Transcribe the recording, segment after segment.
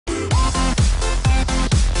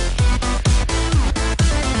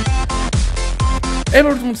Et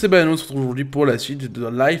bonjour tout le monde, c'est Banano, on se retrouve aujourd'hui pour la suite de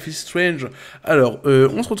Life is Strange. Alors,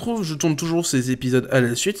 on se retrouve, je tourne toujours ces épisodes à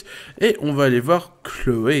la suite, et on va aller voir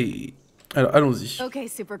Chloé. Alors, allons-y. Okay,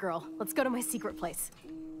 Supergirl, let's go to my secret place.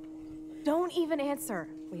 Don't even answer.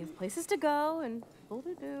 We have places to go and people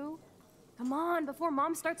to do. Come on, before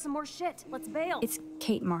Mom starts some more shit. Let's bail. It's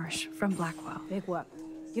Kate Marsh from Blackwell. Big whoop.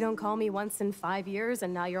 You don't call me once in 5 years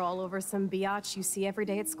and now you're all over some biatch you see every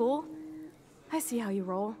day at school? I see how you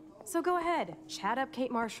roll. So go ahead, chat up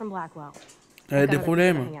Kate Marsh from Blackwell. Elle a des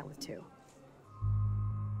problèmes. Hang out with too.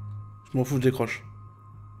 Je m'en fous, je décroche.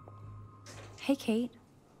 Hey, Kate.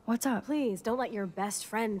 What's up? Please, don't let your best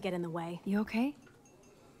friend get in the way. You okay?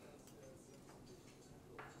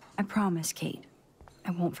 I promise, Kate.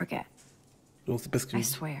 I won't forget. Non, c'est parce que... I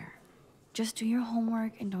swear. Just do your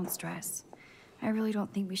homework and don't stress. I really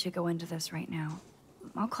don't think we should go into this right now.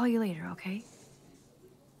 I'll call you later, okay?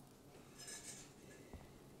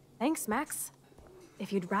 Thanks, Max.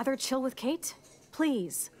 If you'd rather chill with Kate,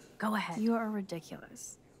 please, go ahead. You are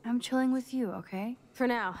ridiculous. I'm chilling with you, okay? For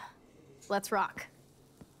now, let's rock.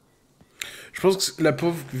 Je pense que la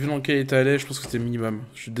pauvre, vu dans quel état elle est, je pense que c'était minimum.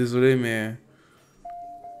 Je suis désolé, mais...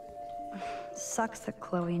 Sucks that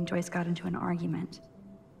Chloe and Joyce got into an argument.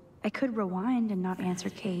 I could rewind and not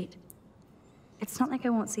answer Kate. It's not like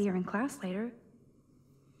I won't see her in class later.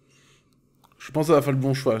 Je pense qu'elle va faire le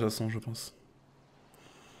bon choix, de toute façon, je pense.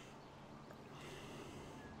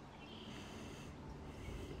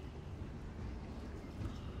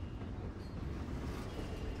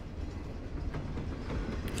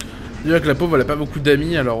 Déjà que la pauvre, elle a pas beaucoup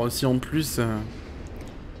d'amis, alors aussi en plus...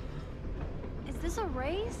 Is this a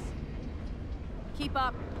race? Keep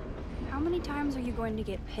up. How many times are you going to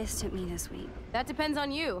get pissed at me this week? That depends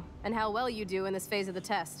on you and how well you do in this phase of the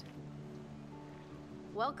test.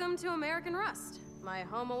 Welcome to American Rust, my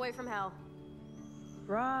home away from hell.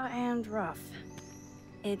 Raw and rough.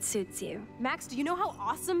 It suits you. Max, do you know how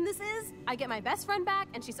awesome this is? I get my best friend back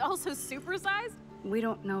and she's also supersized. We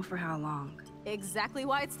don't know for how long. Exactly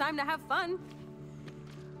why it's time to have fun.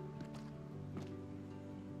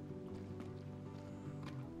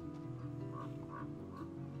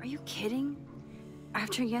 Are you kidding?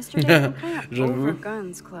 After yesterday, I'm kind of over J'avoue.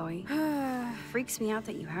 guns, Chloe. Freaks me out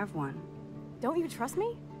that you have one. Don't you trust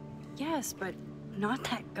me? Yes, but not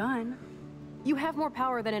that gun. You have more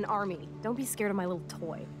power than an army. Don't be scared of my little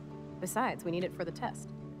toy. Besides, we need it for the test.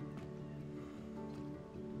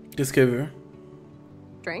 Qu'est-ce qu'elle veut?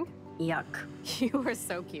 Drink? Yuck. You are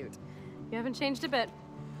so cute. You haven't changed a bit.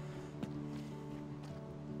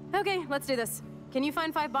 Okay, let's do this. Can you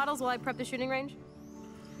find 5 bottles while I prep the shooting range?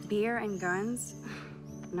 Beer and guns?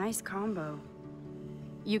 Nice combo.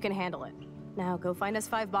 You can handle it. Now go find us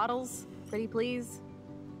 5 bottles, pretty please.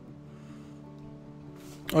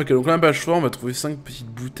 Ok, donc là, page 3, on va trouver 5 petites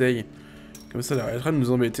bouteilles. Comme ça, elle arrêtera de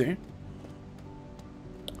nous embêter.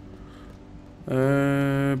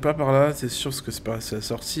 Pas par là, c'est sûr, parce que c'est pas assez la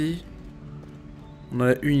sortie. On en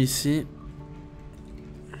a une ici.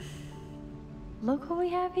 Look what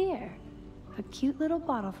we have here. A cute little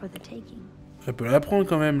bottle for the taking. Elle peut la prendre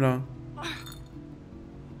quand même, là.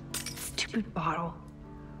 Stupid bottle.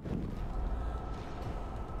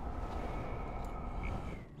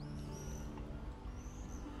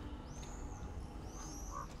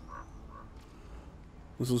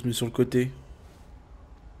 On se met sur le côté.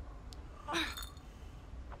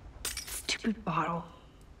 Stupid bottle.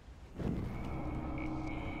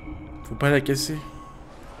 Faut pas la casser.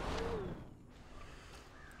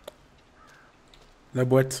 La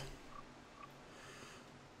boîte.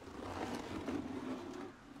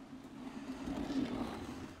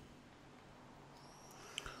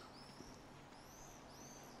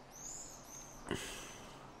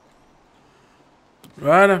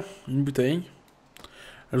 Voilà, une bouteille.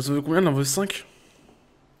 Elle en veut combien? Elle en veut 5?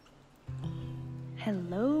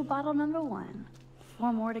 Hello, bottle number 1.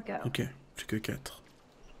 4 more to go. Ok, j'ai que 4.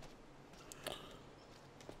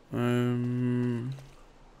 Une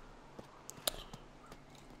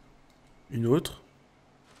autre.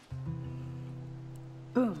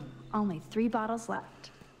 Boom. Only 3 bottles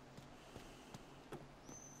left.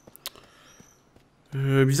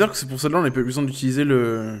 Bizarre que c'est pour celle-là on n'a pas eu besoin d'utiliser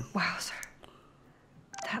le... Wowzer.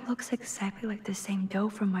 That looks exactly like the same dough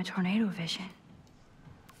from my tornado vision.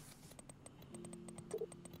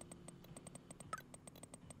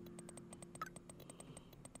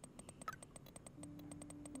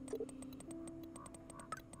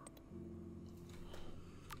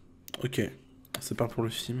 Ok, c'est part pour le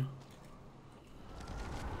film.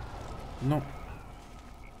 Non.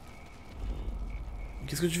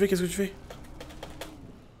 Qu'est-ce que tu fais? Qu'est-ce que tu fais?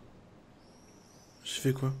 Je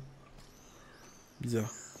fais quoi? Bizarre.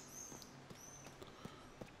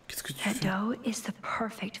 That dough is the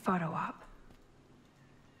perfect photo op.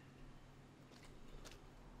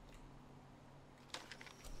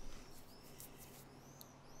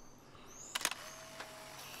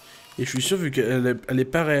 Et je suis sûr, vu qu'elle est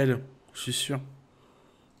pas réelle. Je suis sûr.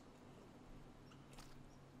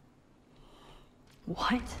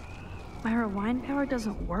 What? My rewind power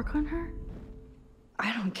doesn't work on her?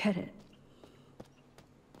 I don't get it.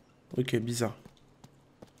 Ok, bizarre.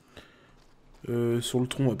 Sur le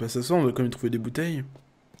tronc, on va pas s'asseoir, on va quand même trouver des bouteilles.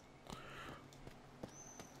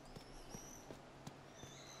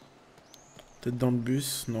 Peut-être dans le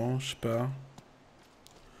bus, non, je sais pas.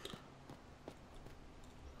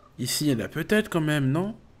 Ici, il y en a peut-être quand même,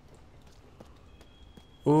 non?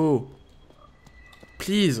 Oh!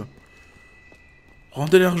 Please!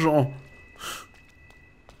 Rendez l'argent!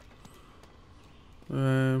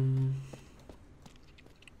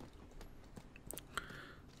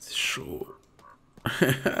 C'est chaud.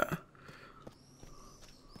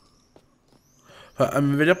 Enfin, elle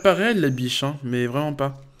m'avait l'air pas réelle, la biche, hein, mais vraiment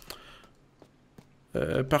pas.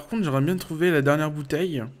 Par contre, j'aimerais bien trouver la dernière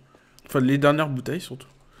bouteille. Enfin, les dernières bouteilles, surtout.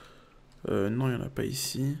 Non, il n'y en a pas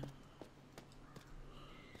ici.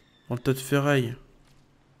 Dans le tas de ferraille.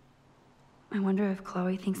 I wonder if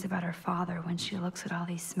Chloe thinks about her father when she looks at all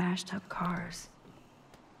these smashed up cars.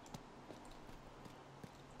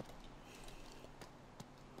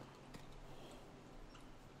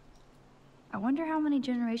 I wonder how many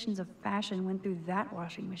generations of fashion went through that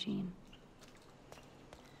washing machine.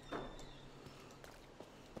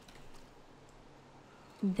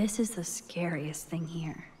 This is the scariest thing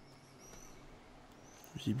here.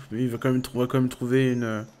 Il va quand même, on va quand même trouver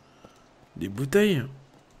des bouteilles.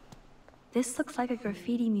 This looks like a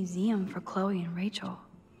graffiti museum for Chloe and Rachel.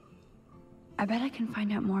 I bet I can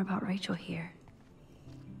find out more about Rachel here.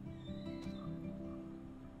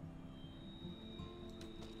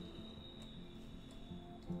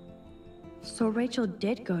 So Rachel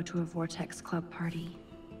did go to a Vortex Club party.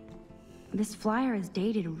 This flyer is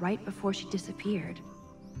dated right before she disappeared.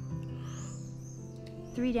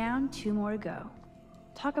 3 down, 2 more to go.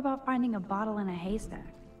 Talk about finding a bottle in a haystack.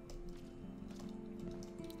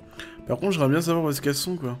 Par contre, j'aimerais bien savoir où est-ce qu'elles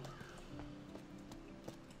sont, quoi.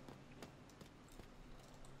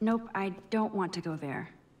 Nope, I don't want to go there.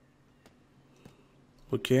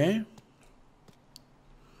 Ok.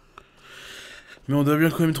 Mais on doit bien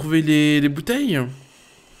quand même trouver les bouteilles.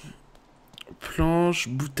 Planche,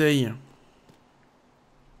 bouteille.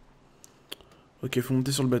 Ok, faut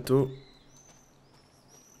monter sur le bateau.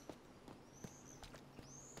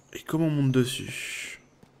 Et comment on monte dessus?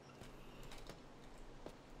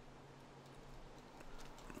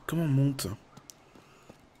 Comment on monte?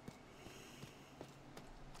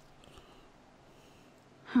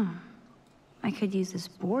 I could use this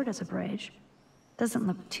board as a bridge. Doesn't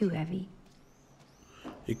look too heavy.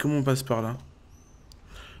 Et comment on passe par là?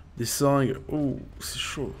 Des seringues. Oh, c'est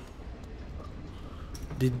chaud.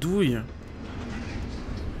 Des douilles.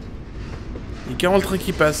 Il y a 40 trains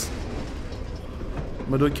qui passent.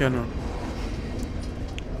 Mode au calme.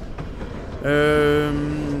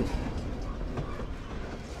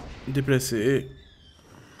 Déplacer.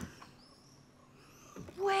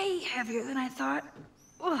 Way heavier than I thought.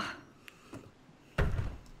 Ugh.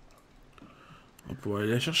 On pourrait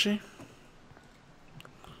aller la chercher.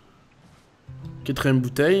 4ème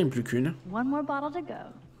bouteille, plus qu'une. One more bottle to go.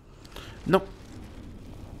 Non.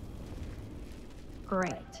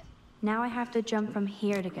 Great. Now I have to jump from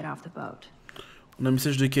here to get off the boat. On a un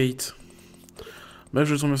message de Kate. Bah,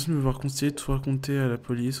 je te remercie de m'avoir conseillé de tout raconter à la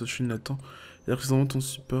police. Je suis Nathan. Et précisément ton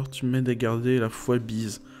support, tu m'aides à garder la foi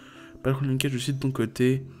bise. Par contre, je suis de ton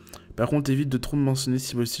côté. Par contre, évite de trop me mentionner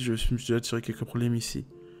si moi aussi je suis déjà tiré quelques problèmes ici.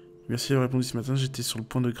 Merci d'avoir répondu ce matin. J'étais sur le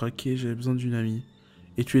point de craquer. J'avais besoin d'une amie.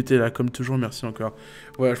 Et tu étais là, comme toujours. Merci encore.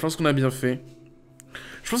 Voilà, je pense qu'on a bien fait.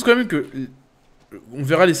 Je pense quand même que... On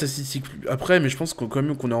verra les statistiques après, mais je pense quand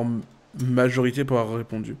même qu'on est en majorité pour avoir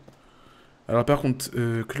répondu. Alors par contre,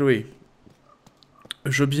 Chloé,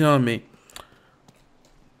 je veux bien, mais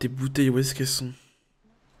tes bouteilles, où est-ce qu'elles sont?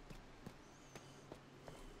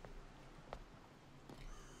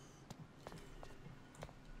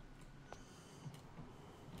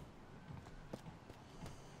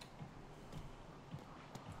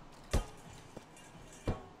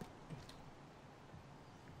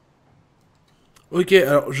 Ok,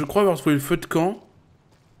 alors je crois avoir trouvé le feu de camp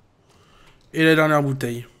et la dernière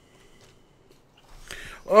bouteille.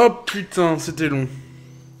 Oh putain, c'était long.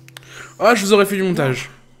 Ah, je vous aurais fait du montage.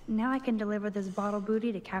 Now I can deliver this bottle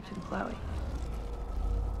booty to Captain Chloe.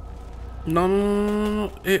 Non, non, non, non,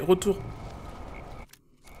 non. Eh, retour.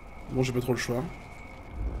 Bon, j'ai pas trop le choix.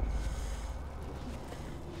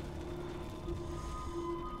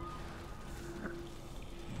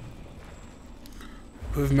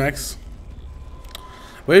 Pauvre Max.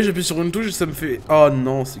 Vous voyez, j'appuie sur une touche et ça me fait... Oh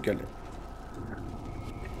non, c'est galère.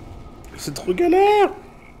 C'est trop galère.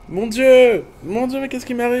 Mon Dieu, mais qu'est-ce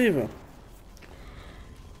qui m'arrive?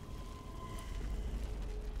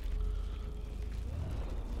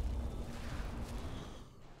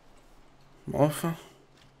 Bon, enfin.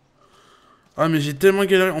 Ah, mais j'ai tellement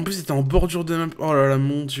galéré. En plus, c'était en bordure de map. Oh là là,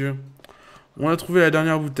 mon Dieu. On a trouvé la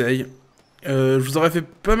dernière bouteille. Je vous aurais fait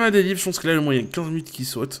pas mal des livres. Je pense que là, au moins, il y a 15 minutes qui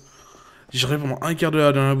sautent. J'irai pendant un quart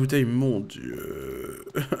d'heure dans la bouteille. Mon Dieu.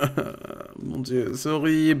 Mon Dieu, c'est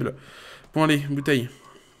horrible. Bon, allez, bouteille.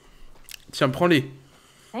 Tiens, prends-les.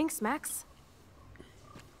 Thanks, Max.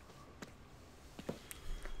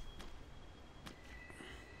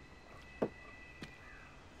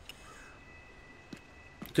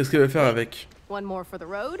 Qu'est-ce qu'elle va faire avec? One more for the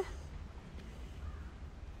road.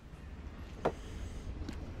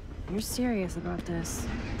 You're serious about this.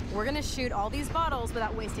 We're gonna shoot all these bottles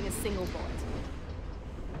without wasting a single bullet.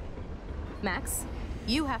 Max,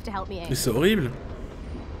 you have to help me aim. Mais c'est horrible.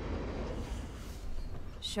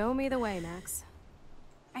 Show me the way, Max.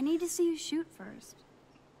 I need to see you shoot first.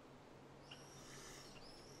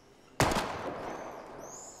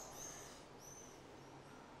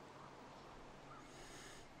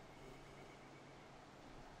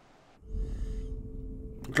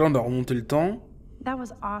 Donc là, on a remonté le temps. That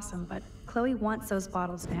was awesome, but Chloe wants those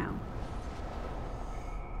bottles now.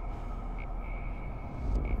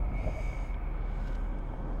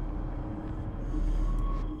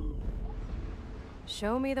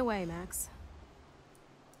 Show me the way, Max.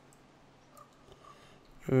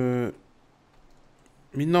 Mais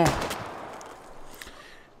non.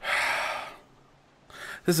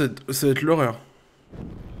 Ça va être l'horreur.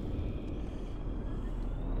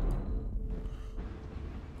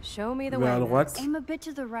 Show me the Vers way, à droite. Aim a bit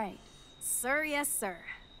to the right. Sir, yes, sir.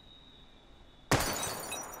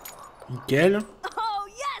 Nickel. Oh,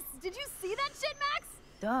 yes! Did you see that shit, Max?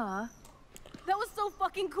 Duh. That was so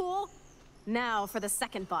fucking cool. Now for the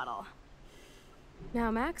second bottle.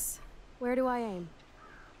 Now, Max, where do I aim?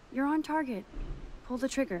 You're on target. Pull the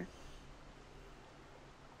trigger.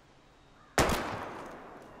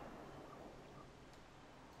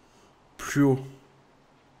 Plus haut.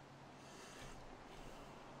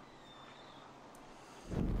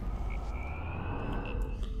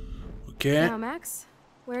 Ok. Now, Max,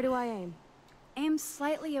 where do I aim? Aim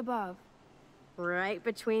slightly above. Right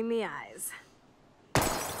between the eyes.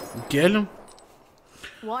 Nickel.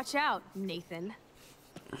 Watch out, Nathan.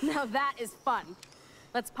 Now that is fun.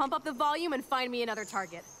 Let's pump up the volume and find me another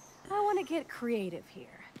target. I want to get creative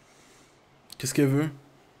here. Qu'est-ce qu'elle veut?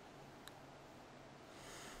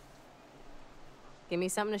 Give me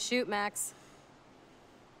something to shoot, Max.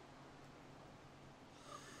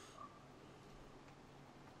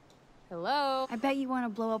 Hello? I bet you want to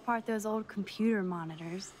blow apart those old computer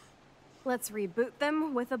monitors. Let's reboot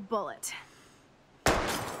them with a bullet.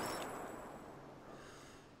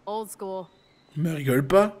 Old school. Mais rigole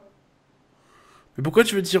pas. Mais pourquoi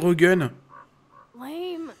tu veux tirer au gun?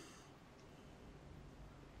 Lame.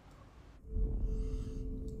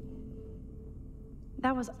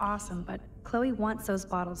 That was awesome, but Chloe wants those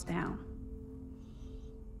bottles down.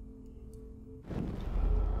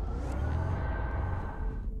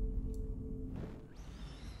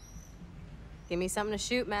 Give me something to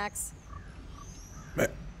shoot, Max. Mais...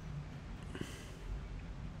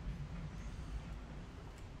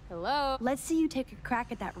 Hello? Let's see you take a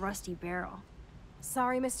crack at that rusty barrel.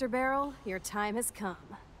 Sorry, Mr. Barrel. Your time has come.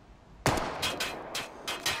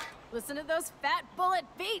 Listen to those fat bullet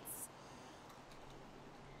beats!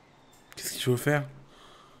 Qu'est-ce qu'il faut faire?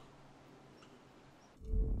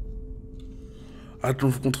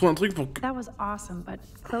 Attends, faut qu'on trouve un truc pour que... That was awesome, but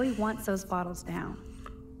Chloe wants those bottles down.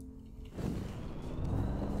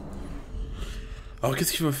 Alors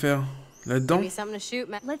qu'est-ce qu'il faut faire? Give Là-dedans? me something to shoot,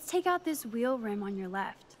 Max. Let's take out this wheel rim on your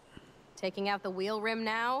left. Taking out the wheel rim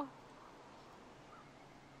now?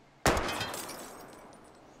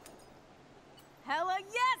 Hella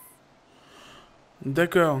yes!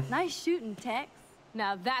 D'accord. Nice shooting, Tex.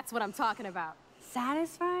 Now that's what I'm talking about.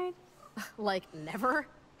 Satisfied? Like, never?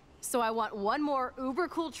 So I want one more uber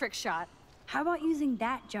cool trick shot. How about using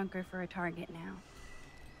that junker for a target now?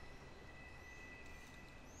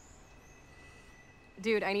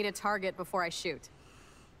 Dude, I need a target before I shoot.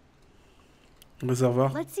 On va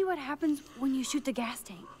savoir. Let's see what happens when you shoot the gas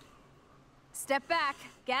tank. Step back,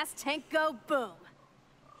 gas tank go, boom.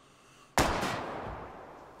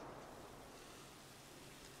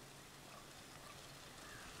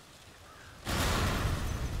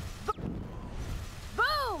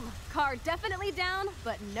 Boom! Car definitely down,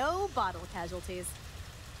 but no bottle casualties.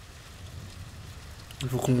 Il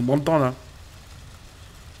faut qu'on monte dans le temps là.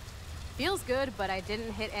 Feels good, but I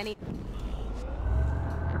didn't hit any.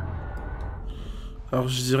 Alors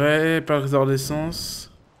je dirais par réservoir d'essence.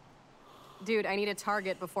 Dude, I need a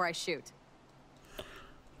target before I shoot.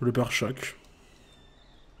 Le pare-choc.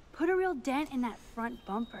 Put a real dent in that front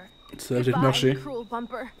bumper. Ça va peut-être marcher. Cruel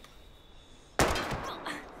bumper.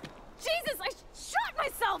 Jesus, I shot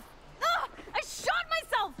myself! Ugh, I shot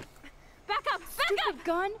myself! Back up! Back up! Stupid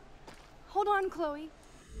gun. Hold on, Chloe.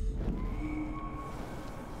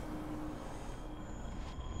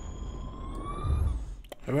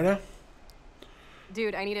 Et voilà.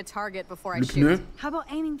 Dude, I need a target before I Le shoot. pneu. How about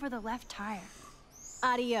aiming for the left tire?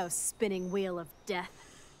 Adios, spinning wheel of death.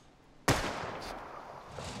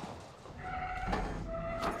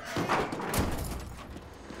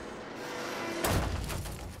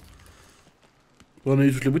 On a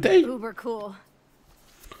eu toutes les bouteilles. Uber cool.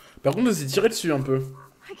 Par contre, on s'est tiré dessus un peu.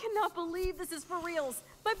 I cannot believe this is for reals.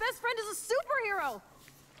 My best friend is a superhero.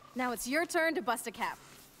 Now it's your turn to bust a cap.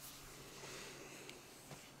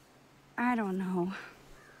 I don't know.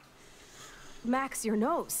 Max, your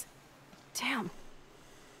nose. Damn.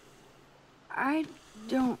 I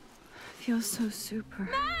don't feel so super.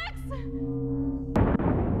 Max!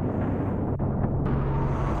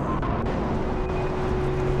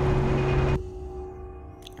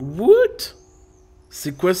 What?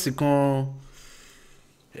 C'est quoi? C'est quand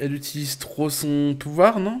elle utilise trop son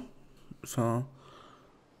pouvoir, non? Enfin...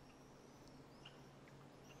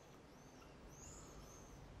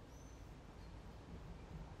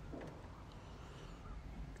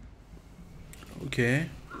 Ok.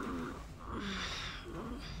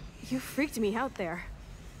 You freaked me out there.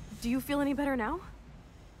 Do you feel any better now?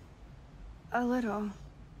 A little.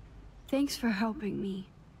 Thanks for helping me.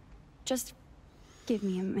 Just give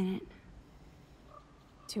me a minute.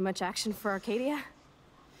 Too much action for Arcadia?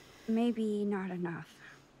 Maybe not enough.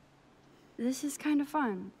 This is kind of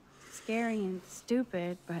fun. Scary and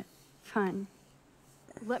stupid, but fun.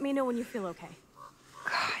 Let me know when you feel okay.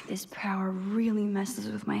 God, this power really messes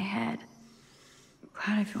with my head. I'm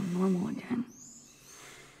glad I feel normal again.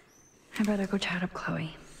 I'd better go chat up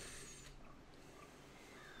Chloe.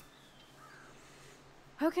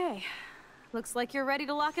 Okay. Looks like you're ready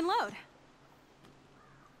to lock and load.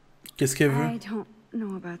 Qu'est-ce qu'elle I veut? don't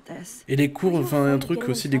know about this. Et les cours, enfin un truc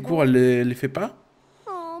aussi, les cours, elle les fait pas?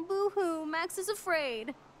 Oh, boo-hoo. Max is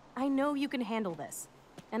afraid. I know you can handle this.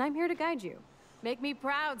 And I'm here to guide you. Make me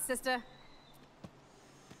proud, sister.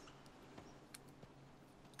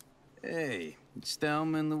 Hey, it's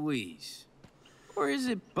Thelma and Louise. Or is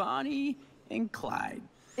it Bonnie and Clyde?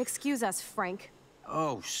 Excuse us, Frank.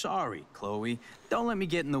 Oh, sorry, Chloe. Don't let me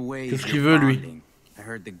get in the way Qu'est-ce of qu'il your veut, lui? bonding. I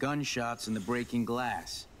heard the gunshots and the breaking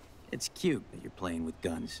glass. It's cute that you're playing with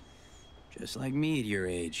guns. Just like me at your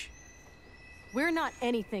age. We're not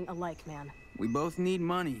anything alike, man. We both need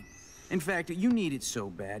money. In fact, you need it so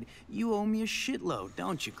bad, you owe me a shitload,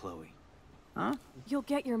 don't you, Chloe? Huh? You'll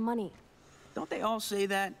get your money. Don't they all say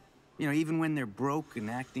that? You know, even when they're broke and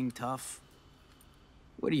acting tough?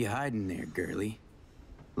 What are you hiding there, girlie?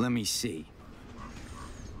 Let me see.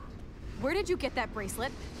 Where did you get that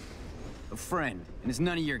bracelet? A friend, and it's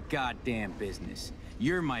none of your goddamn business.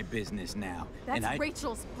 You're my business now, That's and I...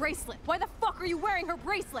 Rachel's bracelet. Why the fuck are you wearing her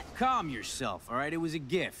bracelet? Calm yourself, all right? It was a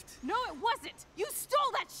gift. No, it wasn't. You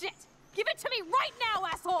stole that shit. Give it to me right now,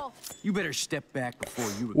 asshole. You better step back before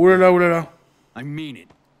you... Oh là là, oh là là. I mean it.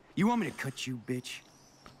 You want me to cut you, bitch?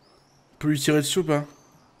 On peut lui tirer dessus ou pas?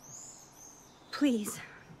 Please.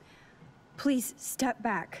 Please step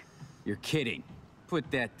back. You're kidding. Put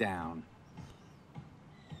that down.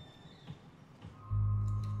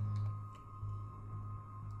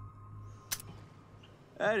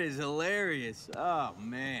 That is hilarious. Oh,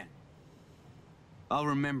 man. I'll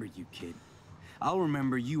remember you, kid. I'll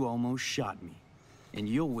remember you almost shot me. And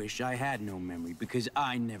you'll wish I had no memory, because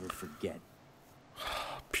I never forget.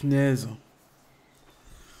 Punaise.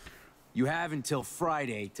 You have until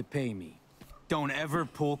Friday to pay me. Don't ever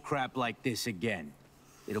pull crap like this again.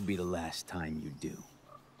 It'll be the last time you do.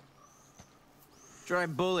 Try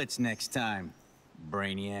bullets next time,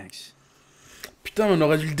 brainiacs. Putain, on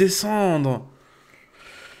aurait dû le descendre.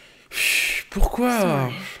 Pourquoi?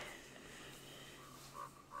 Sorry.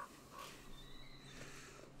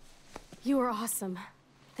 You were awesome.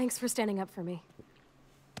 Thanks for standing up for me.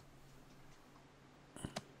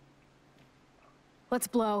 Let's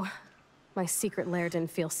blow. My secret lair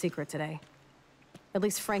didn't feel secret today. At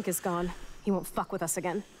least Frank is gone. He won't fuck with us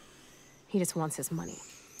again. He just wants his money.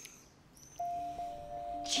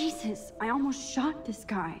 Jesus, I almost shot this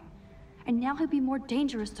guy. And now he'll be more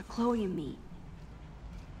dangerous to Chloe and me.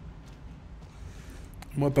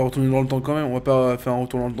 On va pas retourner dans le temps quand même, on va pas faire un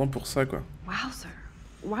retour dans le temps pour ça quoi. Wowzer.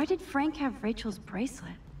 Why did Frank have Rachel's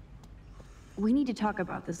bracelet? We need to talk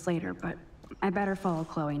about this later, but I better follow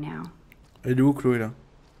Chloe now. Elle est où Chloé là?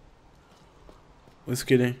 Où est-ce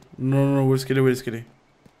qu'elle est? Non, non, non, où est-ce qu'elle est? Où est-ce qu'elle est?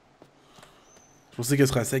 Je pensais qu'elle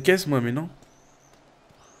serait à sa caisse moi, mais non.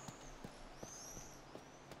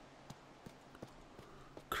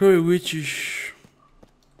 Chloé, où es-tu?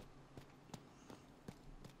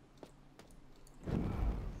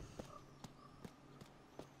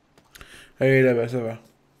 Allez, là-bas, ça va.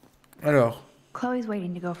 Alors, Chloe's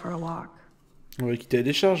waiting to go for a walk. on va quitter la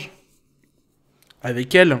décharge.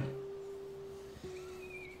 Avec elle.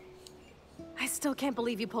 I still can't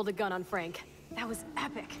believe you pulled a gun on Frank. That was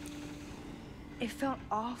epic. It felt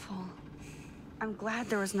awful. I'm glad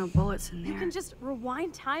there was no bullets in You there. can just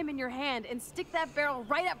rewind time in your hand and stick that barrel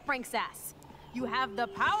right up Frank's ass. You have the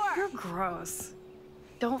power! You're gross.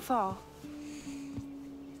 Don't fall.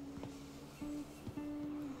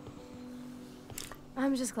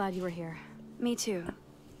 I'm just glad you were here. Me too.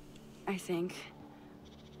 I think.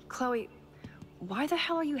 Chloe, why the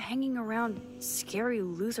hell are you hanging around scary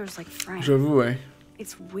losers like Frank? J'avoue, ouais.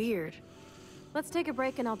 It's weird. Let's take a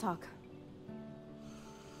break and I'll talk.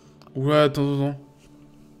 Ouais, attends.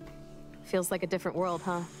 Feels like a different world,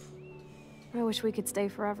 huh? I wish we could stay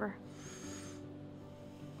forever.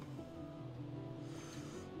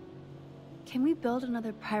 Can we build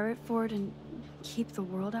another pirate fort and keep the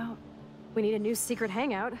world out? We need a new secret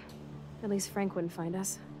hangout. At least Frank wouldn't find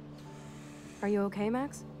us. Are you okay,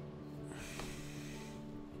 Max?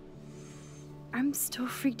 I'm still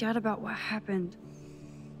freaked out about what happened.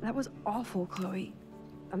 That was awful, Chloe.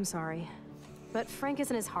 I'm sorry. But Frank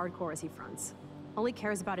isn't as hardcore as he fronts. All he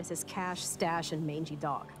cares about is his cash, stash, and mangy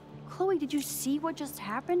dog. Chloe, did you see what just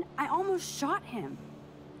happened? I almost shot him.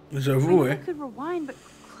 J'avoue, I ouais. could rewind, but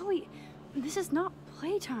Chloe, this is not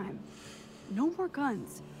playtime. No more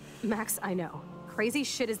guns. Max, I know. Crazy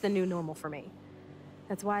shit is the new normal for me.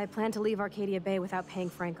 That's why I plan to leave Arcadia Bay without paying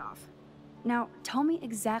Frank off. Now, tell me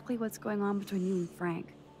exactly what's going on between you and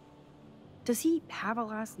Frank. Does he have a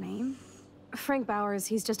last name? Frank Bowers,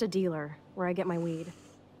 he's just a dealer, where I get my weed.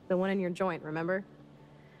 The one in your joint, remember?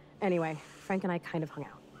 Anyway, Frank and I kind of hung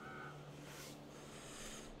out.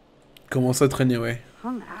 Commence à traîner, ouais.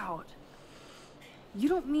 Hung out? You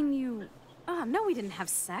don't mean you... Oh, no, we didn't have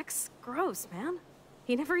sex. Gross, man.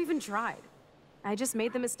 He never even tried. I just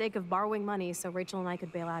made the mistake of borrowing money so Rachel and I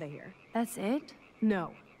could bail out of here. That's it?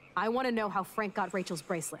 No. I want to know how Frank got Rachel's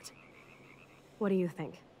bracelet. What do you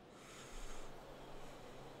think?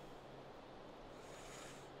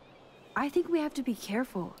 I think we have to be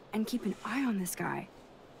careful and keep an eye on this guy.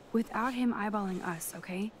 Without him eyeballing us,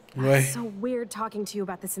 okay? Ouais. It's so weird talking to you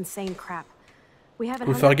about this insane crap. We haven't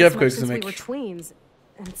Faut hung faire out gaffe this avec much ce since we mec. were tweens,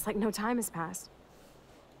 and it's like no time has passed.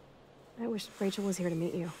 I wish Rachel was here to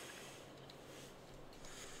meet you.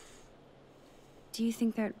 Do you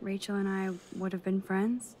think that Rachel and I would have been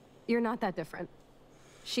friends? You're not that different.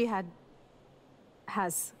 She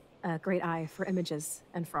has a great eye for images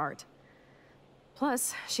and for art.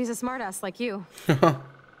 Plus, she's a smartass like you.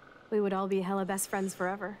 We would all be hella best friends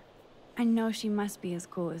forever. I know she must be as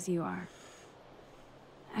cool as you are.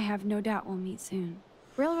 I have no doubt we'll meet soon.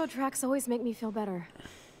 Railroad tracks always make me feel better.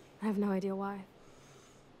 I have no idea why.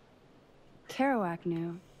 Kerouac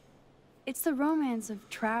knew. It's the romance of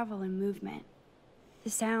travel and movement. The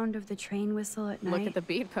sound of the train whistle at night. Look at the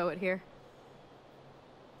beat poet here.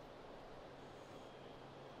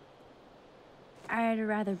 I'd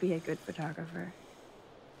rather be a good photographer.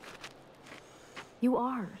 You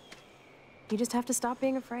are. You just have to stop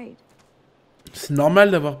being afraid. C'est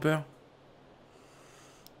normal d'avoir peur.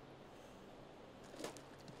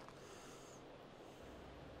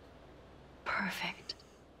 Perfect.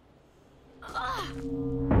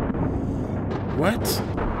 What?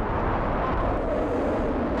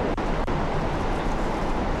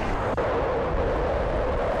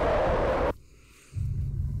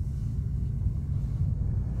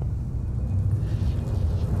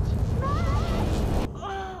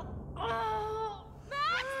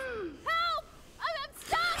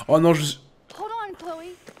 Oh non, je... Hold on, Chloe.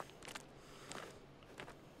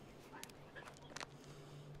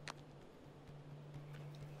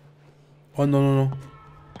 Oh non, non, non.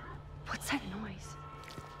 What's that noise?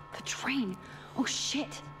 The train. Oh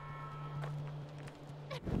shit.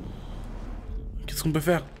 Qu'est-ce qu'on peut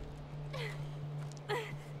faire? I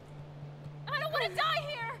don't want to die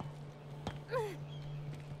here!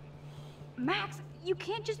 Max, you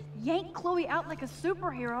can't just yank Chloe out like a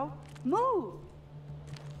superhero. Move.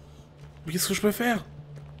 Mais qu'est-ce que je peux faire?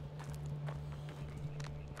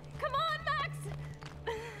 Come on, Max!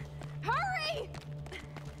 Hurry!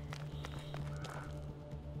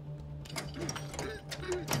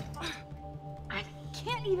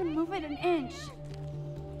 can't even move it an inch.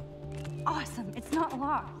 Awesome, it's not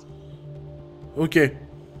locked. Ok.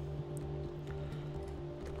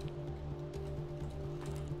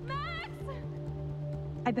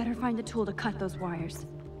 I better find a tool to cut those wires.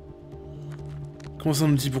 Comment ça on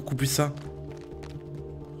me dit pour couper ça?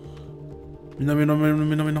 Mais non, mais non, mais non,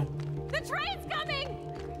 mais non, mais non. The train's coming!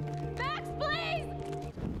 Max, please!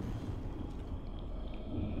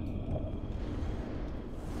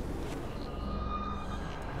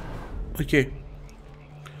 Ok.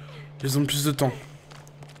 Ils ont plus de temps.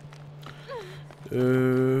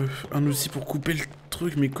 Un outil pour couper le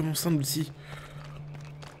truc, mais comment ça un outil?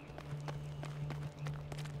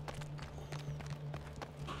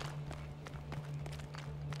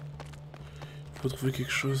 Faut trouver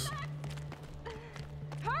quelque chose.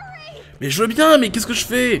 Mais je veux bien, mais qu'est-ce que je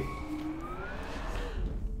fais?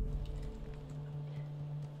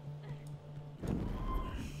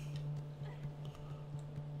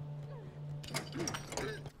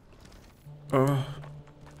 Oh.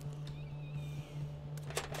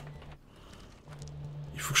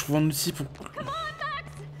 Il faut que je trouve un outil pour...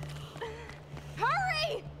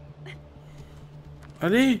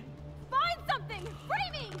 Allez!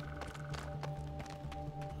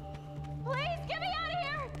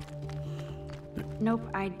 Nope,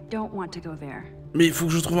 I don't want to go there. Mais il faut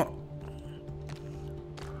que je trouve un...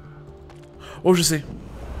 Oh, je sais.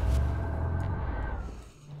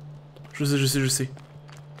 Je sais.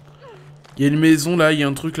 Il y a une maison là, il y a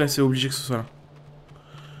un truc là, c'est obligé que ce soit là.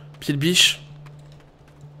 Pied de biche.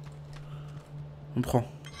 On prend.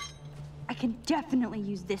 I can definitely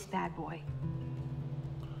use this bad boy.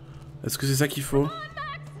 Est-ce que c'est ça qu'il faut?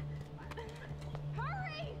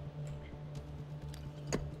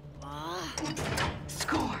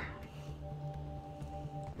 Score.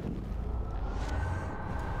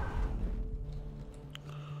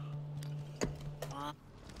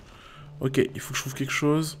 Ok, il faut que je trouve quelque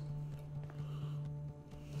chose.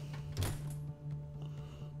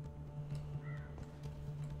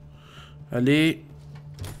 Allez.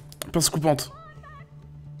 Pince coupante.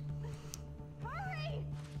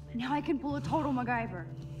 Now I can pull a total MacGyver.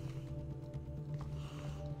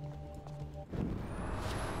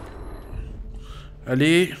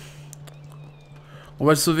 Allez. On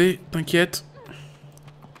va le sauver, t'inquiète.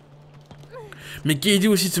 Mais qui a dit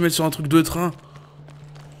aussi de se mettre sur un truc de train?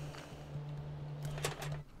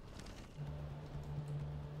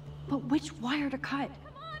 But which wire to cut?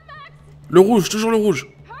 Le rouge, toujours le rouge.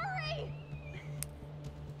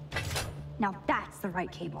 Now that's the right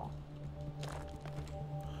cable.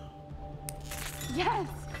 Yes,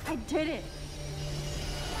 I did it.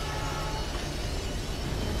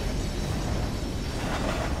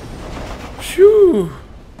 Phew.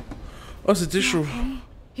 Oh, c'était chaud.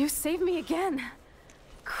 You saved me again.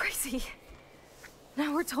 Crazy.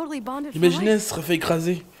 Now we're totally bonded for Imaginez, elle life. serait fait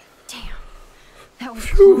écraser. Damn. That was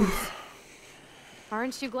Phew. close.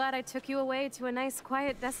 Aren't you glad I took you away to a nice,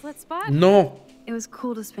 quiet, desolate spot? Non. It was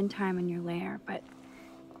cool to spend time in your lair, but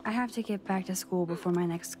I have to get back to school before my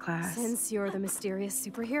next class. Since you're the mysterious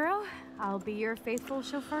superhero, I'll be your faithful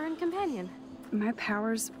chauffeur and companion. My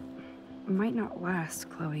powers might not last,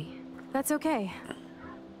 Chloe. That's okay.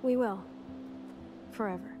 We will.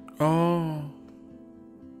 Forever. Oh.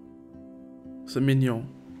 C'est mignon.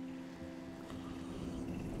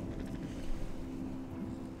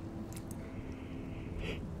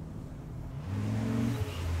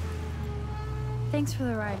 Thanks for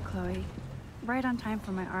the ride, Chloe. Right on time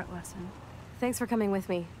for my art lesson. Thanks for coming with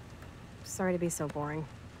me. Sorry to be so boring.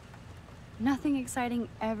 Nothing exciting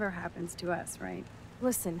ever happens to us, right?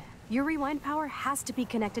 Listen, your rewind power has to be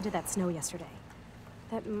connected to that snow yesterday.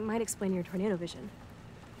 That might explain your tornado vision.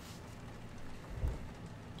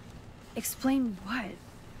 Explain what?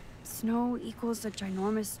 Snow equals a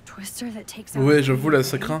ginormous twister that takes out... Ouais, j'avoue, là,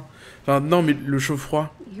 ça craint. Enfin, non, mais le chaud froid.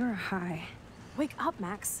 You're high. Wake up,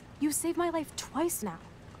 Max. You saved my life twice now.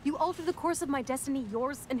 You altered the course of my destiny,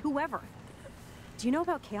 yours, and whoever. Do you know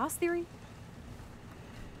about chaos theory?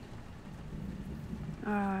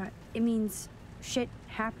 It means shit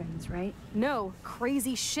happens, right? No,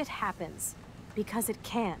 crazy shit happens. Because it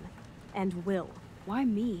can. And will. Why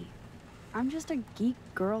me? I'm just a geek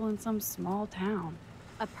girl in some small town.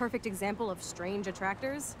 A perfect example of strange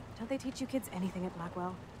attractors? Don't they teach you kids anything at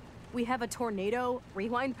Blackwell? We have a tornado,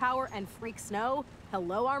 rewind power, and freak snow.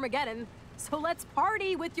 Hello, Armageddon. So let's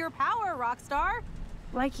party with your power, Rockstar!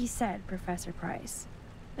 Like you said, Professor Price,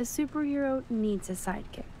 a superhero needs a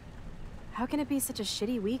sidekick. How can it be such a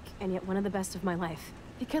shitty week and yet one of the best of my life?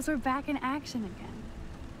 Because we're back in action again.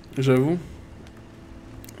 J'avoue.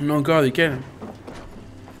 Mais encore avec elle.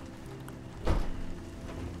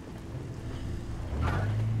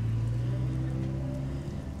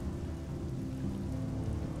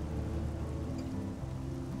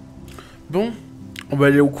 Bon, on va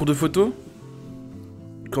aller au cours de photo.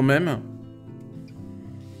 Quand même.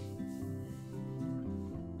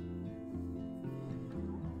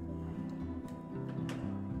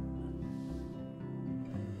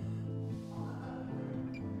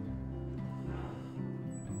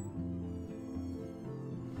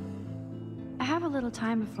 I have a little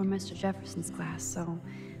time before Mr. Jefferson's class, so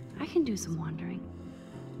I can do some wandering.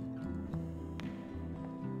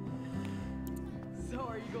 So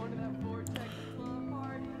are you going to that vortex club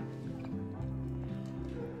party?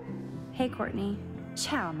 Hey, Courtney.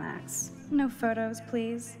 Ciao, Max. No photos,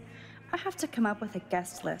 please. I have to come up with a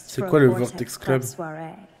guest list C'est for quoi a le Vortex Vortex Club Club?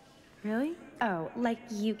 soirée. Really? Oh, like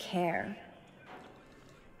you care.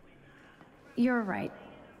 You're right.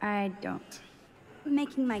 I don't.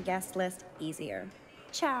 Making my guest list easier.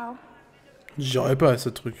 Ciao. J'irai pas à ce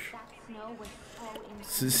truc.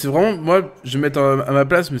 C'est vraiment... Moi, je vais mettre à ma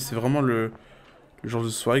place, mais c'est vraiment le genre de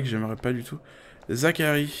soirée que j'aimerais pas du tout.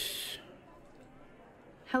 Zachary.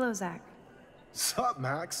 Hello, Zach. Sup,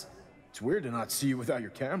 Max? It's weird to not see you without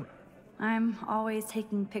your camera. I'm always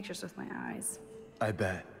taking pictures with my eyes. I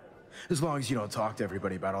bet. As long as you don't talk to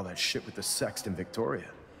everybody about all that shit with the sext in Victoria.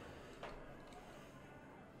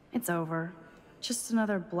 It's over. Just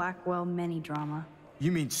another Blackwell mini drama.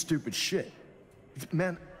 You mean stupid shit.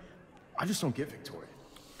 Man, I just don't get Victoria.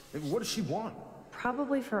 What does she want?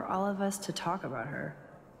 Probably for all of us to talk about her.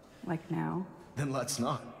 Like now. Then let's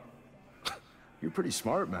not. You're pretty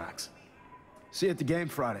smart, Max. See you at the game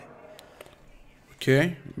Friday.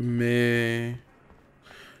 Ok, mais...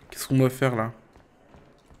 Qu'est-ce qu'on doit faire là?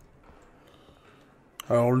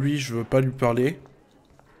 Alors lui, je veux pas lui parler.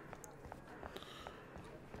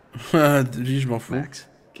 Lui, je m'en fous. Max,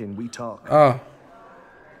 can we talk? Ah.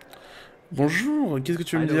 Bonjour, qu'est-ce que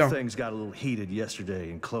tu veux I me know dire? things got a little heated yesterday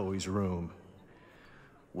in Chloe's room.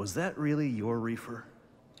 Was that really your reefer?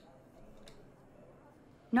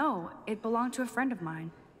 No, it belonged to a friend of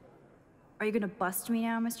mine. Are you gonna bust me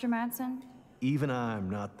now, Mr. Madsen? Even I'm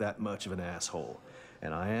not that much of an asshole.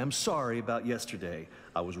 And I am sorry about yesterday.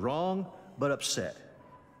 I was wrong, but upset.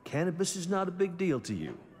 Cannabis is not a big deal to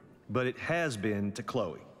you, but it has been to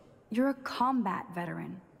Chloe. You're a combat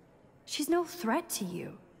veteran. She's no threat to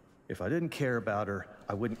you. If I didn't care about her,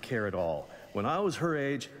 I wouldn't care at all. When I was her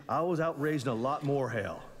age, I was out raising a lot more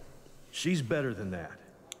hell. She's better than that.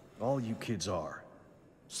 All you kids are.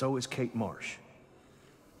 So is Kate Marsh.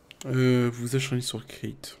 Vous acharnez sur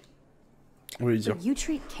Kate. On va lui dire. But you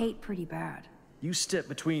treat Kate pretty bad. You stepped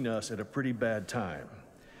between us at a pretty bad time.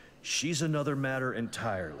 She's another matter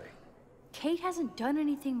entirely. Kate hasn't done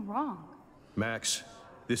anything wrong. Max,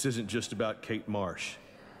 this isn't just about Kate Marsh.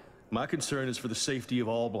 My concern is for the safety of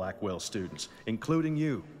all Blackwell students, including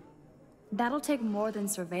you. That'll take more than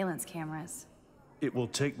surveillance cameras. It will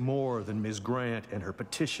take more than Ms. Grant and her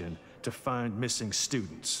petition to find missing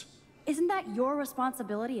students. Isn't that your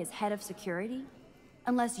responsibility as head of security?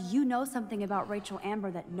 Unless you know something about Rachel Amber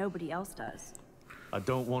that nobody else does. I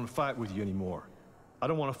don't want to fight with you anymore. I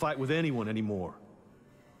don't want to fight with anyone anymore.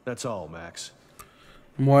 That's all, Max.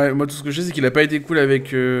 Moi, tout ce que je sais, c'est qu'il a pas été cool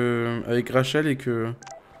avec, avec Rachel et que...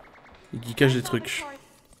 Et qu'il cache des trucs.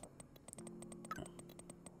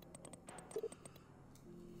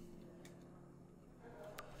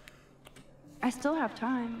 I still have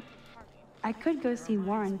time. I could go see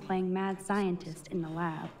Warren playing mad scientist in the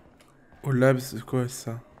lab. Au lab, c'est quoi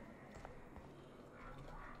ça?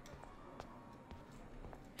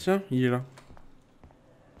 Tiens, il est là.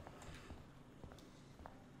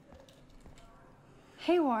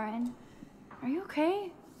 Hey Warren, are you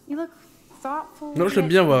okay? You look thoughtful. Non, je l'aime yet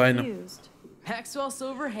bien, Warren. confused. Maxwell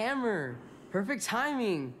Silver Hammer. Perfect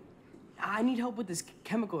timing. I need help with this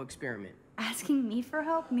chemical experiment. Asking me for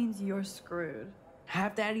help means you're screwed. I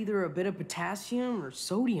have to add either a bit of potassium or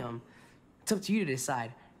sodium. It's up to you to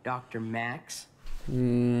decide, Dr. Max.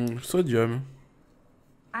 Sodium.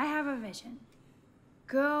 I have a vision.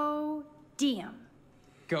 Go Diem.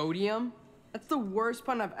 Godium? That's the worst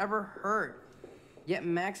pun I've ever heard. Yet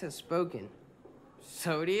Max has spoken.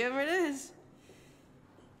 Sodium it is.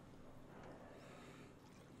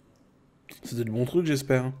 C'était le bon truc,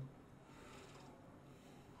 j'espère.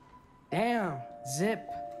 Damn, zip,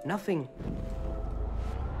 nothing.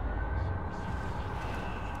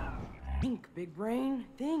 Think, big brain,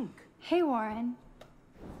 think. Hey Warren,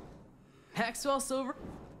 Maxwell Silver.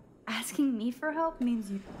 asking me for help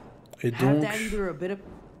means you. Et Have donc... to add either a bit of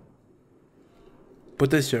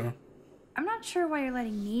Potassium. I'm not sure why you're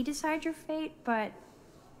letting me decide your fate, but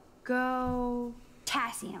go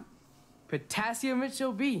potassium. potassium it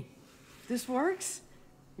shall be. If this works,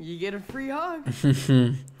 you get a free hug.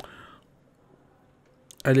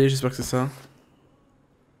 Allez, j'espère que c'est ça.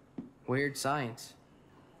 Weird science.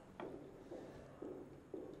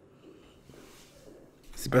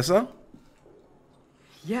 C'est pas ça?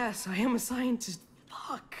 Yes, I am a scientist.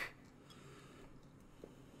 Fuck.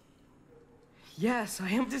 Yes, I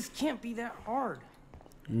am. This can't be that hard.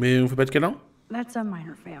 Mais on fait pas de câlin? That's a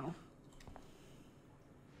minor fail.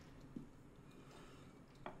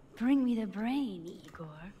 Bring me the brain, Igor.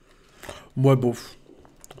 Ouais, bon.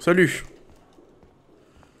 Salut.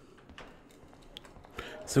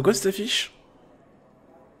 C'est quoi cette affiche?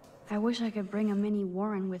 I wish I could bring a mini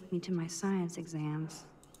Warren with me to my science exams.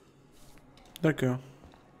 D'accord.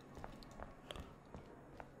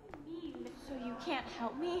 So you can't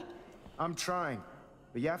help me? I'm trying,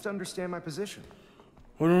 but you have to understand my position.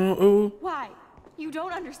 Oh non, non, oh. Why? You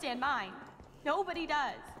don't understand mine. Nobody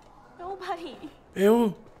does. Nobody. Eh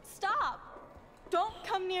oh. Stop. Don't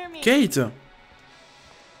come near me. Kate. Oh,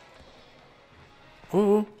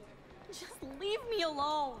 oh. Just leave me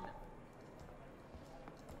alone.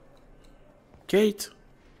 Kate.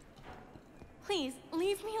 Please,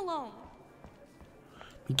 leave me alone.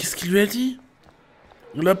 Mais qu'est-ce qu'il lui a dit?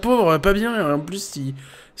 La pauvre, elle va pas bien. Et en plus,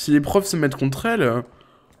 si les profs se mettent contre elle...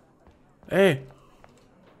 Eh.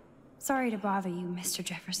 Sorry to bother you, Mr.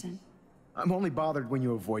 Jefferson. I'm only bothered when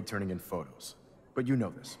you avoid turning in photos. But you know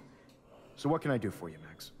this. So what can I do for you,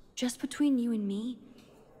 Max? Just between you and me,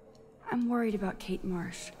 I'm worried about Kate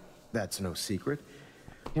Marsh. That's no secret.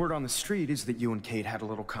 Word on the street is that you and Kate had a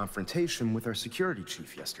little confrontation with our security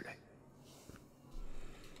chief yesterday.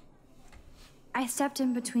 I stepped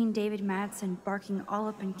in between David Madsen barking all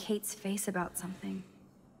up in Kate's face about something.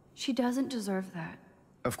 She doesn't deserve that.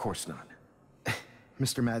 Of course not.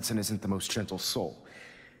 Mr. Madsen isn't the most gentle soul.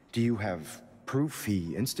 Do you have proof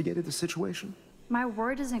he instigated the situation? My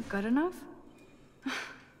word isn't good enough?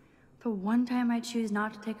 The one time I choose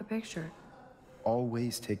not to take a picture.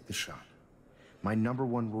 Always take the shot. My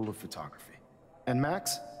 #1 rule of photography. And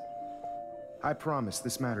Max, I promise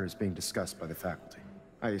this matter is being discussed by the faculty.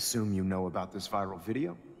 I assume you know about this viral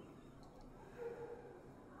video?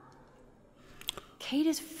 Kate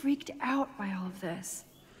is freaked out by all of this.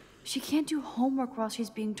 She can't do homework while she's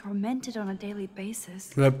being tormented on a daily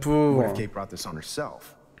basis. La What if pauvre. Kate brought this on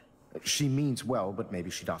herself? She means well, but maybe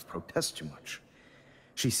she doth protest too much.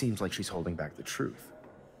 She seems like she's holding back the truth.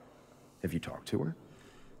 Have you talked to her?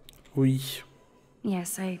 Oui.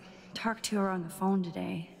 Yes, I talked to her on the phone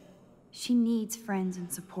today. She needs friends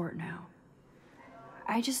and support now.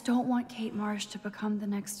 I just don't want Kate Marsh to become the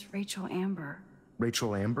next Rachel Amber.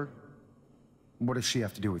 Rachel Amber? What does she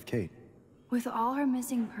have to do with Kate? With all her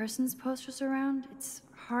missing persons posters around, it's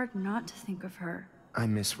hard not to think of her. I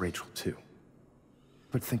miss Rachel too.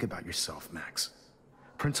 But think about yourself, Max.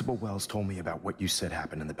 Principal Wells told me about what you said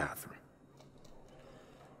happened in the bathroom.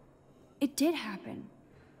 It did happen.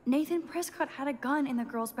 Nathan Prescott had a gun in the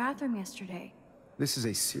girls' bathroom yesterday. This is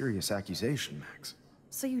a serious accusation, Max.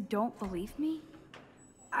 So you don't believe me?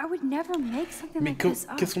 I would never make something Mais like this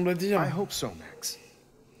up. qu'est-ce qu'on doit dire? I hope so, Max.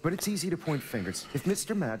 But it's easy to point fingers. If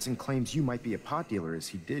Mr. Madsen claims you might be a pot dealer as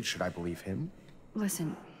he did, should I believe him?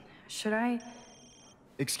 Listen, should I?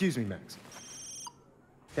 Excuse me, Max.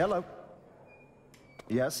 Hello?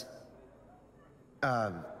 Yes?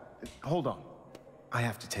 Hold on. I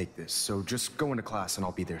have to take this, so just go into class and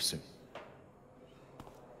I'll be there soon.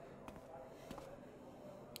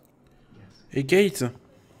 Et Kate?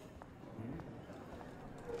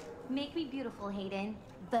 Make me beautiful, Hayden.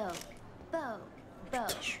 Vogue. Vogue.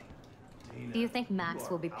 Vogue. Do you think Max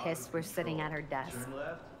will be pissed we're sitting at her desk?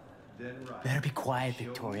 Better be quiet,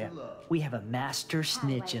 Victoria. We have a master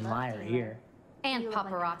snitch and liar here. And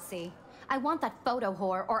paparazzi. I want that photo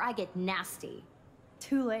whore or I get nasty.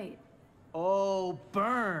 Too late. Oh,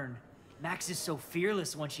 burn! Max is so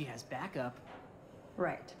fearless when she has backup.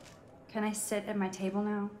 Right. Can I sit at my table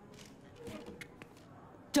now?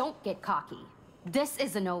 Don't get cocky. This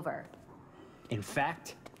isn't over. In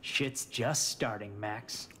fact, shit's just starting,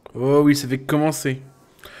 Max. Oh oui, ça fait que commencer.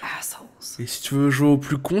 Assholes. Et si tu veux jouer au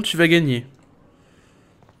plus con, tu vas gagner.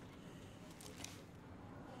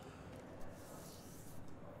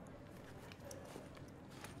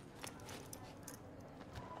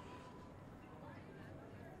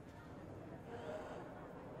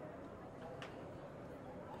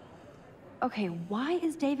 Okay, why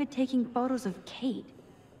is David taking photos of Kate?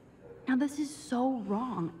 Now this is so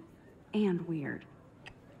wrong and weird.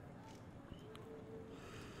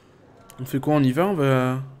 On fait quoi? On y va? On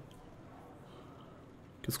va...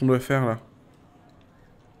 Qu'est-ce qu'on doit faire là?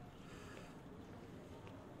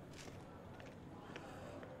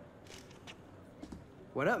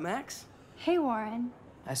 What up, Max? Hey, Warren.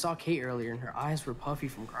 I saw Kate earlier and her eyes were puffy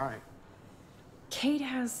from crying. Kate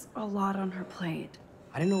has a lot on her plate.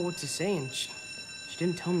 I didn't know what to say, and she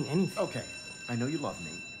didn't tell me anything. Okay, I know you love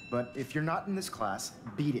me, but if you're not in this class,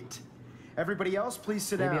 beat it. Everybody else, please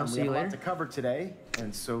sit Maybe down. I'll see We have you a lot later. to cover today,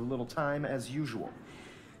 and so little time as usual.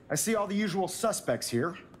 I see all the usual suspects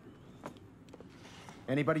here.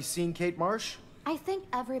 Anybody seen Kate Marsh? I think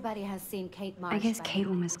everybody has seen Kate Marsh. I guess by Kate now.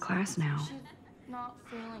 will miss class now. Not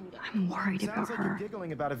feeling good. I'm worried about Sounds like her. you're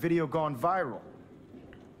giggling about a video gone viral.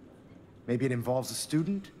 Maybe it involves a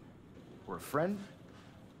student or a friend.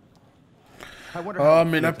 I wonder how you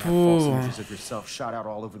mais feel la to have false pauvre. images of yourself shot out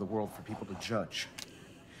all over the world for people to judge.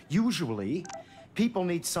 Usually, people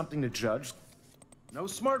need something to judge. No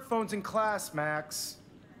smartphones in class, Max.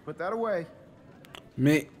 Put that away.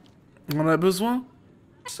 Mais on en a besoin?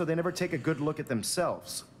 So they never take a good look at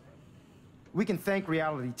themselves. We can thank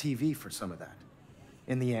reality TV for some of that.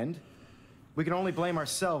 In the end, we can only blame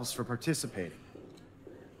ourselves for participating.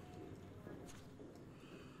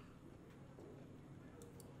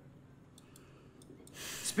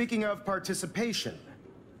 Speaking of participation,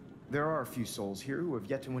 there are a few souls here who have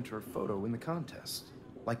yet to enter a photo in the contest.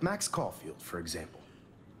 Like Max Caulfield, for example.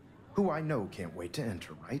 Who I know can't wait to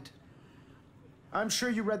enter, right? I'm sure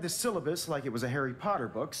you read the syllabus like it was a Harry Potter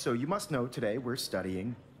book, so you must know today we're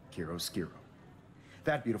studying chiaroscuro.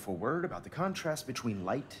 That beautiful word about the contrast between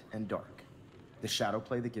light and dark. The shadow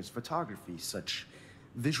play that gives photography such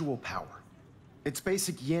visual power. It's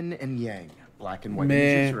basic yin and yang. Black and white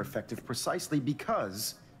images are effective precisely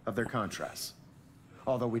because of their contrasts.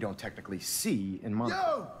 Although we don't technically see in monocle.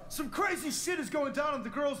 Yo! Some crazy shit is going down in the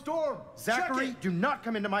girls' dorm! Zachary, do not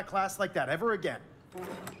come into my class like that ever again.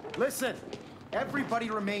 Listen, everybody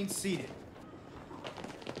remain seated.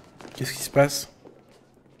 Qu'est-ce qui se passe?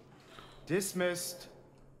 Dismissed.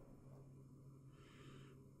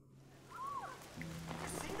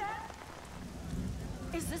 See that?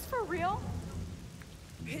 Is this for real?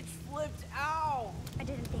 Bitch flipped out. I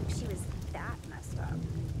didn't think she was that messed up.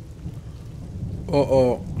 Oh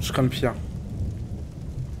oh, je crains le pire.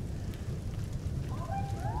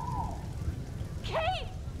 Kate!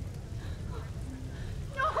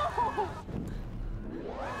 No!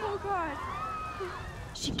 Oh God.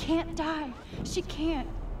 She can't die. She can't.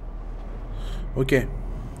 Ok.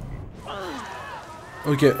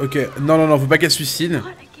 Ok, ok. Non, non, non, faut pas qu'elle se suicide.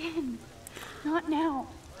 Not again. Not now.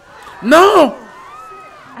 Non!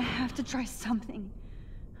 I have to try something.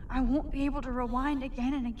 I won't be able to rewind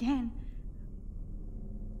again and again.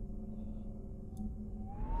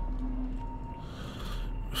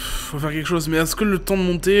 Faut faire quelque chose, mais est-ce que le temps de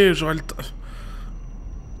monter, j'aurai le temps...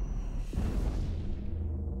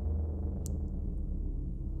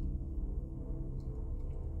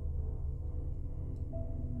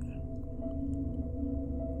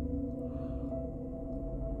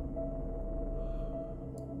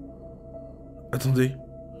 Attendez.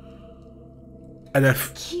 Elle a...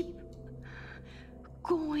 Keep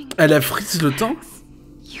going. Elle a freeze le temps?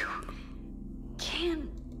 You can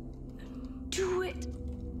do it.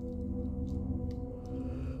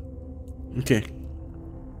 Ok.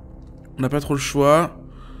 On n'a pas trop le choix.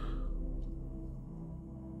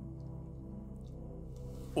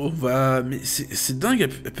 On va... Mais c'est dingue,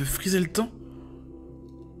 elle peut friser le temps.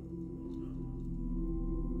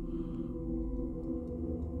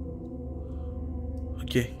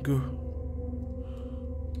 Ok, go.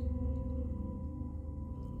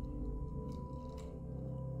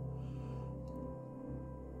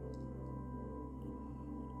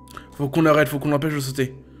 Faut qu'on l'arrête, faut qu'on l'empêche de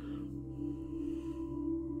sauter.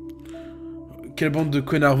 Quelle bande de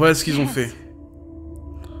connards, voilà ce qu'ils ont fait.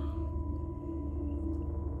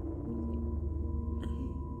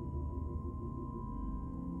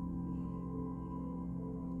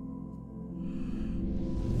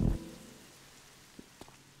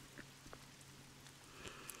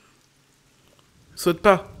 Saute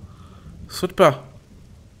pas. Saute pas.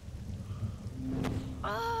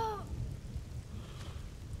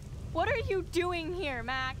 What are you doing here,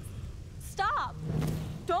 Max? Stop!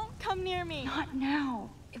 Don't come near me. Not now.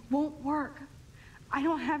 It won't work. I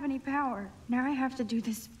don't have any power. Now I have to do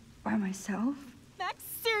this by myself. Max,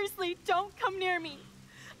 seriously, don't come near me.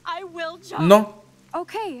 I will jump. Non.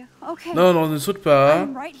 Okay, okay. Non, non, ne saute pas.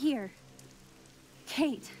 I'm right here.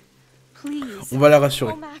 Kate, please. On va la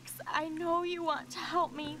rassurer. Oh, Max, I know you want to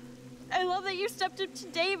help me. I love that you stepped up to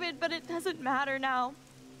David, but it doesn't matter now.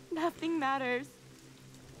 Nothing matters.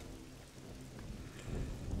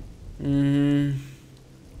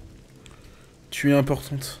 Tu es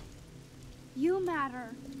importante. You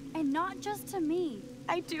matter, and not just to me.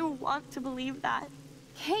 I do want to believe that.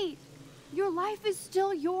 Kate, your life is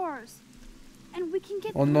still yours. And we can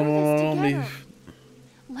get Oh through non, non, this non, together.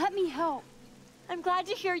 mais... Let me help. I'm glad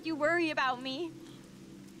to hear you worry about me.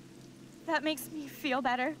 that makes me feel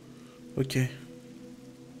better. Ok.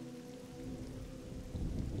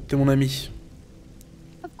 T'es mon ami.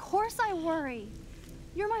 Of course I worry.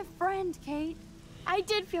 You're my friend, Kate. I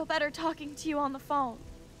did feel better talking to you on the phone.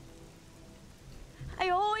 I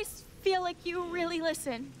always feel like you really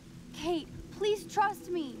listen. Kate, please trust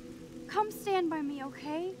me. Come stand by me,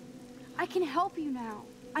 okay? I can help you now.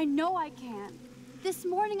 I know I can. This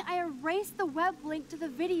morning I erased the web link to the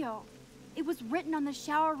video. It was written on the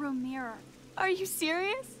shower room mirror. Are you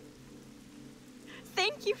serious?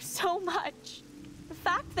 Thank you so much. The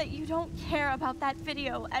fact that you don't care about that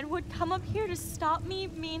video and would come up here to stop me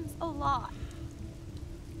means a lot.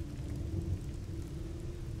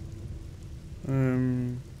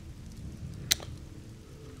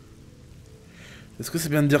 Est-ce que c'est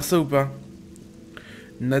bien de dire ça ou pas?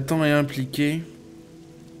 Nathan est impliqué.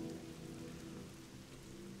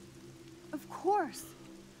 Of course.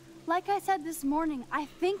 Like I said this morning, I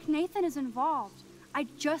think Nathan is involved. I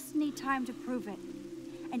just need time to prove it.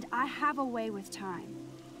 And I have a way with time.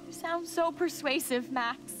 You sound so persuasive,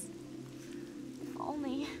 Max. If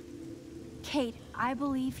only. Kate, I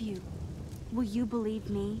believe you. Will you believe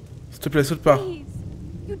me? S'il te plaît, saute pas. Please.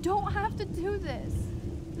 You don't have to do this.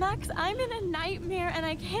 Max, I'm in a nightmare and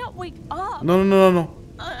I can't wake up. Non, non, non, non,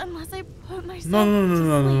 non. Unless I put myself Non, non, non, to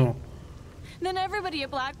non, non, sleep. non. Then everybody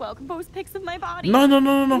at Blackwell can post pics of my body. Non, non,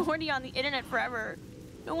 non, non, non. I'm already on the internet forever.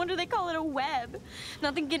 No wonder they call it a web.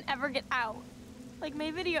 Nothing can ever get out. Like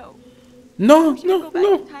my video. Non, I go non, back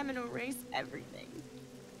non. in time and erase everything.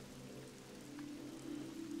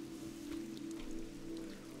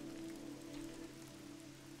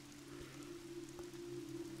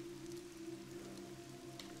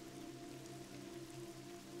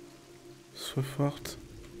 Sois forte.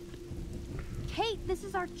 Kate, this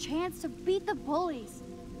is our chance to beat the bullies.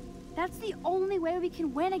 That's the only way we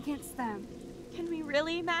can win against them. Can we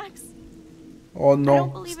really, Max? Oh I don't non,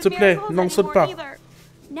 believe s'il te in plaît, miracles non, saute anymore pas. either.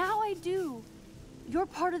 Now I do. You're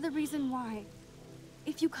part of the reason why.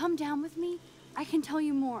 If you come down with me, I can tell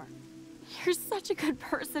you more. You're such a good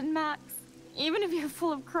person, Max. Even if you're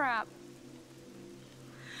full of crap.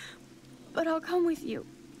 But I'll come with you.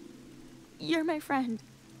 You're my friend.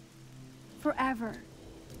 Forever.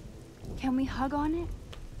 Can we hug on it?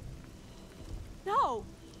 No!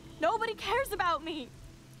 Nobody cares about me!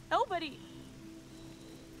 Nobody!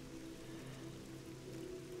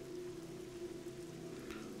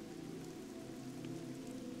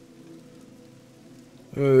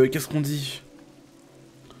 Qu'est-ce qu'on dit?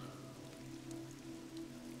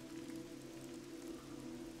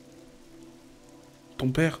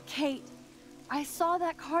 Ton père? Kate, I saw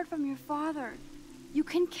that card from your father. You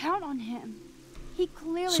can count on him. He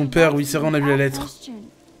clearly Son père, loves oui, c'est vrai, you on a vu la without lettre.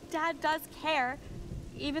 question. Dad does care,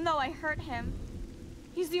 even though I hurt him.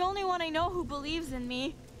 He's the only one I know who believes in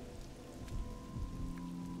me.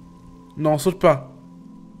 Non, saute pas.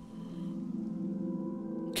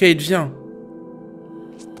 Kate, viens.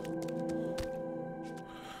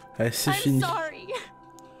 Allez, c'est fini. Sorry.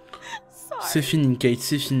 Sorry. C'est fini, Kate,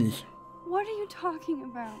 c'est fini. What are you talking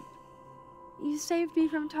about? You saved me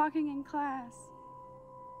from talking in class.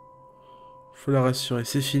 Faut la rassurer,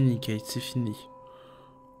 c'est fini, Kate, c'est fini.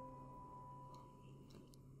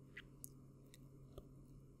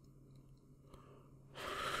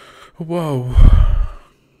 Wow.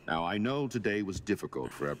 Now, I know today was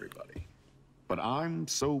difficult for everybody, but I'm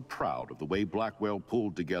so proud of the way Blackwell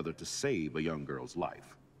pulled together to save a young girl's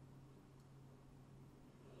life.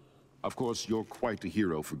 Of course, you're quite the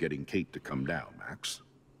hero for getting Kate to come down, Max.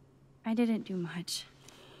 I didn't do much.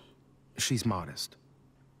 She's modest.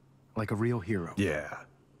 Like a real hero. Yeah,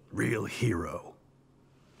 real hero.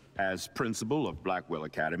 As principal of Blackwell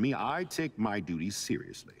Academy, I take my duties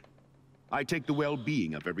seriously. I take the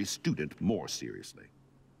well-being of every student more seriously.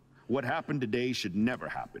 What happened today should never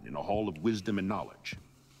happen in a hall of wisdom and knowledge.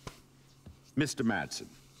 Mr. Madsen,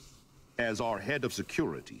 as our head of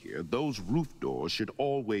security here, those roof doors should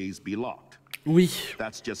always be locked. Oui.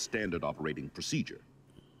 That's just standard operating procedure.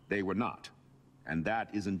 They were not, and that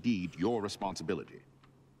is indeed your responsibility.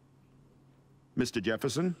 Mr.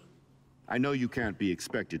 Jefferson, I know you can't be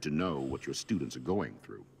expected to know what your students are going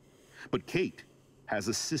through, but Kate has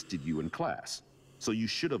assisted you in class, so you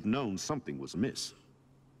should have known something was amiss.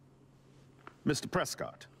 Mr.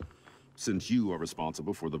 Prescott, since you are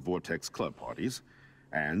responsible for the Vortex Club parties,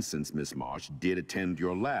 and since Miss Marsh did attend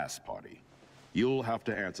your last party, you'll have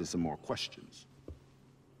to answer some more questions.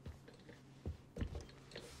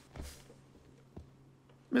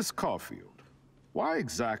 Miss Caulfield, why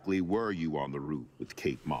exactly were you on the roof with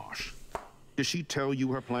Kate Marsh? Did she tell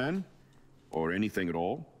you her plan? Or anything at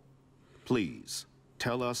all? Please,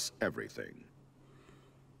 tell us everything.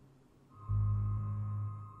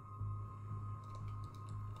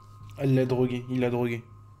 Elle l'a drogué, il l'a drogué.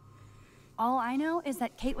 All I know is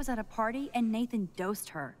that Kate was at a party and Nathan dosed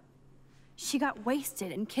her. She got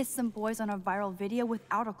wasted and kissed some boys on a viral video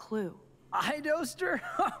without a clue. I dosed her?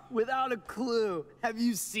 Without a clue. Have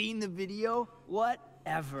you seen the video?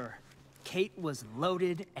 Whatever. Kate was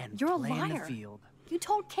loaded and You're a playing liar. the field. You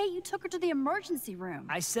told Kate you took her to the emergency room.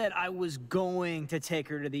 I said I was going to take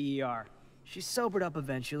her to the ER. She sobered up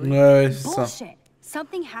eventually. Ouais, c'est ça. Bullshit.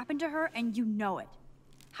 Something happened to her and you know it.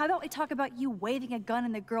 How about we talk about you waving a gun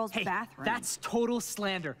in the girls' Hey, bathroom? that's total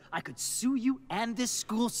slander. I could sue you and this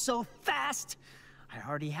school so fast. I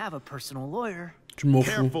already have a personal lawyer. Tu m'en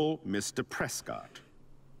fous. Careful, Mr. Prescott.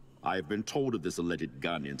 I have been told of this alleged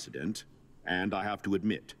gun incident, and I have to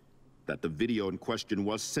admit that the video in question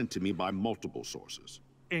was sent to me by multiple sources.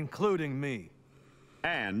 Including me.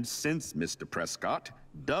 And since Mr. Prescott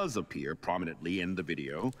does appear prominently in the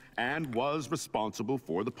video and was responsible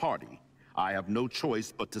for the party, I have no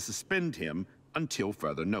choice but to suspend him until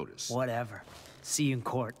further notice. Whatever. See you in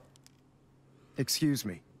court. Excuse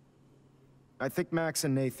me. I think Max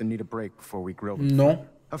and Nathan need a break before we grill them. Non.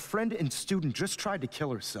 A friend and student just tried to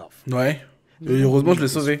kill herself. Ouais. Et heureusement, je l'ai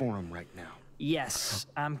sauvé. Right now. Yes,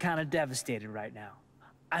 I'm kind of devastated right now.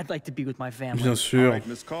 I'd like to be with my family. Bien sûr. All right,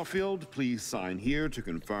 Miss Caulfield, please sign here to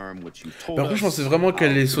confirm what you told Par contre, us. je pensais vraiment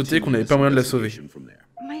qu'elle allait sauter, qu'on n'avait pas moyen de la sauver.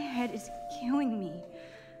 My head is killing me,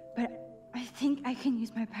 but I think I can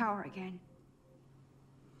use my power again.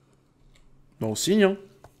 Bon, on signe, hein.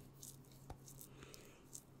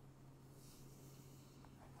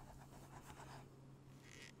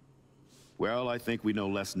 Well, I think we know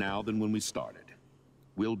less now than when we started.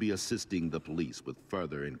 We'll be assisting the police with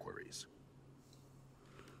further inquiries.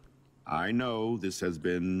 I know this has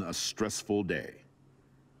been a stressful day.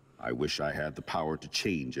 I wish I had the power to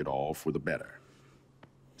change it all for the better.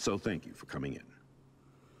 So thank you for coming in.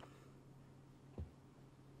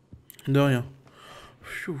 De rien.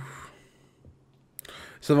 Pfiou.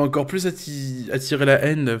 Ça va encore plus attirer la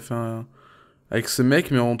haine, enfin, avec ce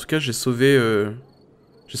mec, mais en tout cas, j'ai sauvé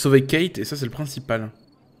Kate, et ça, c'est le principal.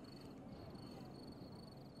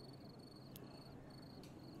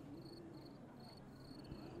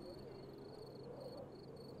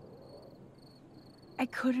 I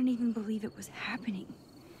couldn't even believe it was happening.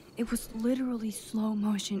 It was literally slow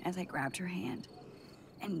motion as I grabbed her hand.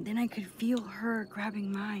 And then I could feel her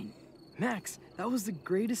grabbing mine. Max, that was the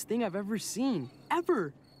greatest thing I've ever seen.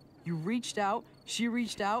 Ever! You reached out, she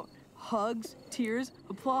reached out, hugs, tears,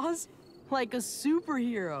 applause. Like a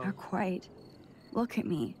superhero. Not quite. Look at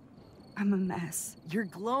me. I'm a mess. You're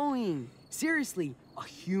glowing. Seriously, a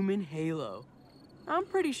human halo. I'm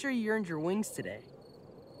pretty sure you earned your wings today.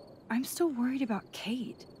 I'm still worried about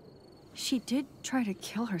Kate. She did try to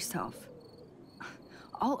kill herself.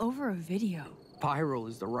 All over a video. Viral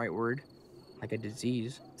is the right word. Like a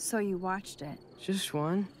disease. So you watched it? Just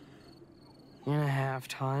 1.5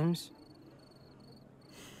 times.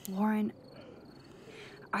 Lauren,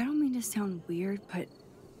 I don't mean to sound weird, but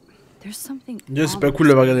there's something Déjà, c'est pas cool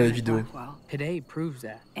d'avoir regardé la vidéo. Today proves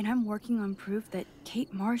that. And I'm working on proof that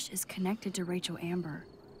Kate Marsh is connected to Rachel Amber.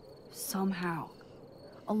 Somehow.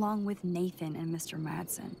 Along with Nathan and Mr.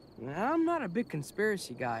 Madsen. I'm not a big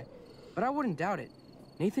conspiracy guy, but I wouldn't doubt it.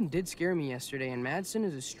 Nathan did scare me yesterday, and Madsen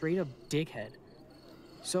is a straight-up dickhead.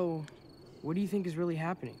 So, what do you think is really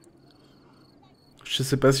happening? Je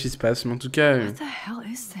sais pas ce qui se passe, mais en tout cas... What the hell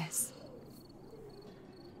is this?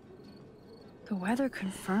 The weather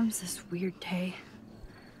confirms this weird day.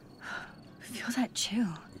 Feel that chill.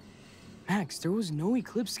 Max, there was no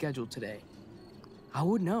eclipse scheduled today. I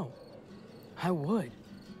would know. I would.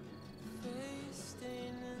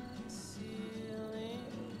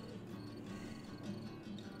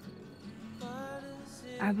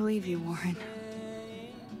 I believe you, Warren.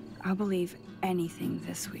 I'll believe anything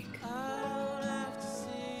this week.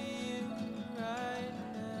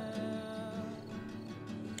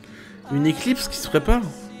 Une éclipse qui se prépare.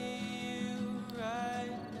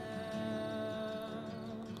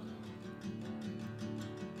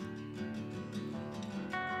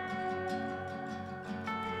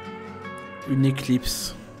 Une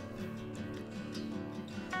éclipse.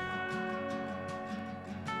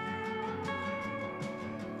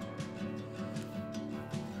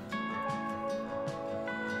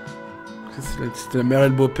 C'était la mère et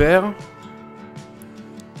le beau-père.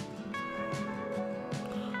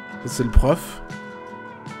 Ça, c'est le prof.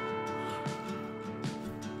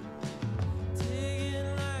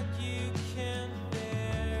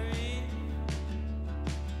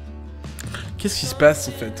 Qu'est-ce qui se passe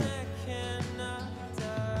en fait?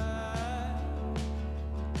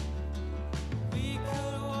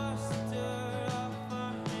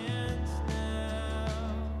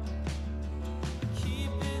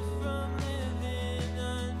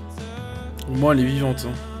 Au moins, elle est vivante.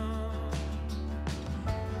 Hein.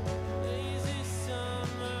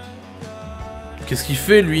 Qu'est-ce qu'il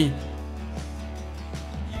fait, lui?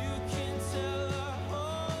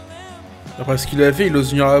 Après ce qu'il a fait, il ose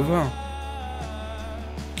venir la voir.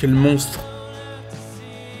 Quel monstre.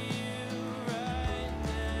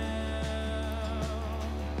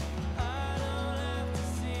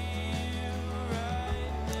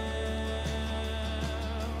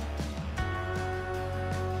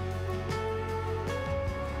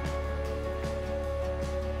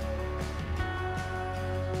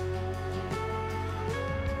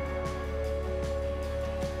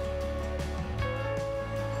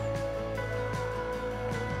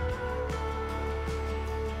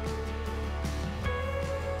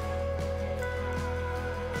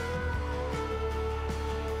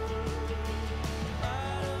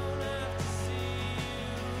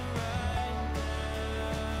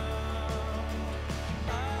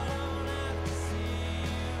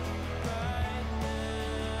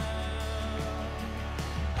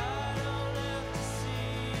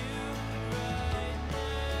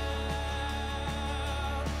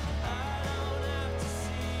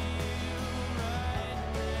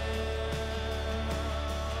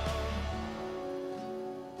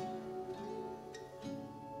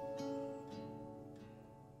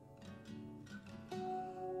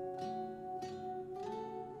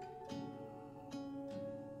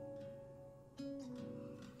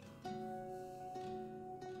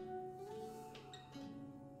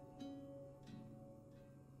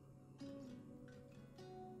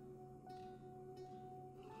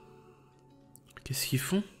 Qu'est-ce qu'ils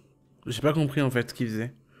font? J'ai pas compris en fait ce qu'ils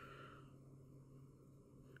faisaient.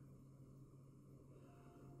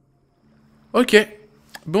 Ok.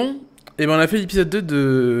 Bon. Et ben on a fait l'épisode 2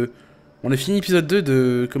 de... On a fini l'épisode 2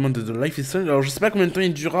 de... Comment de Life is Strange. Alors je sais pas combien de temps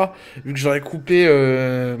il durera. Vu que j'aurais coupé...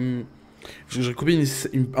 J'aurais coupé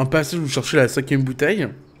un passage où je cherchais la 5e bouteille.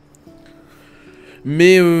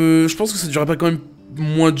 Mais je pense que ça durerait pas quand même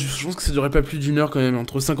moins... Je pense que ça durerait pas plus d'1 heure quand même.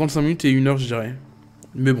 Entre 55 minutes et 1 heure je dirais.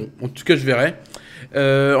 Mais bon, en tout cas je verrai.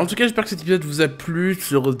 En tout cas j'espère que cet épisode vous a plu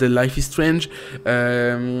sur The Life is Strange.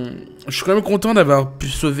 Je suis quand même content d'avoir pu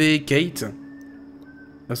sauver Kate.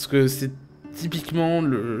 Parce que c'est typiquement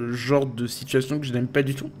le genre de situation que je n'aime pas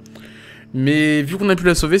du tout. Mais vu qu'on a pu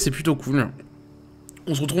la sauver, c'est plutôt cool.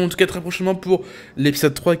 On se retrouve en tout cas très prochainement pour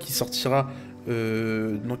l'épisode 3 qui sortira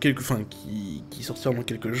dans quelques... Enfin, qui sortira dans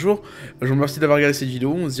quelques jours. Je vous remercie d'avoir regardé cette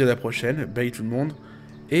vidéo. On se dit à la prochaine. Bye tout le monde.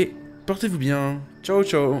 Et portez-vous bien. Ciao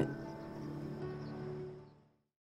ciao.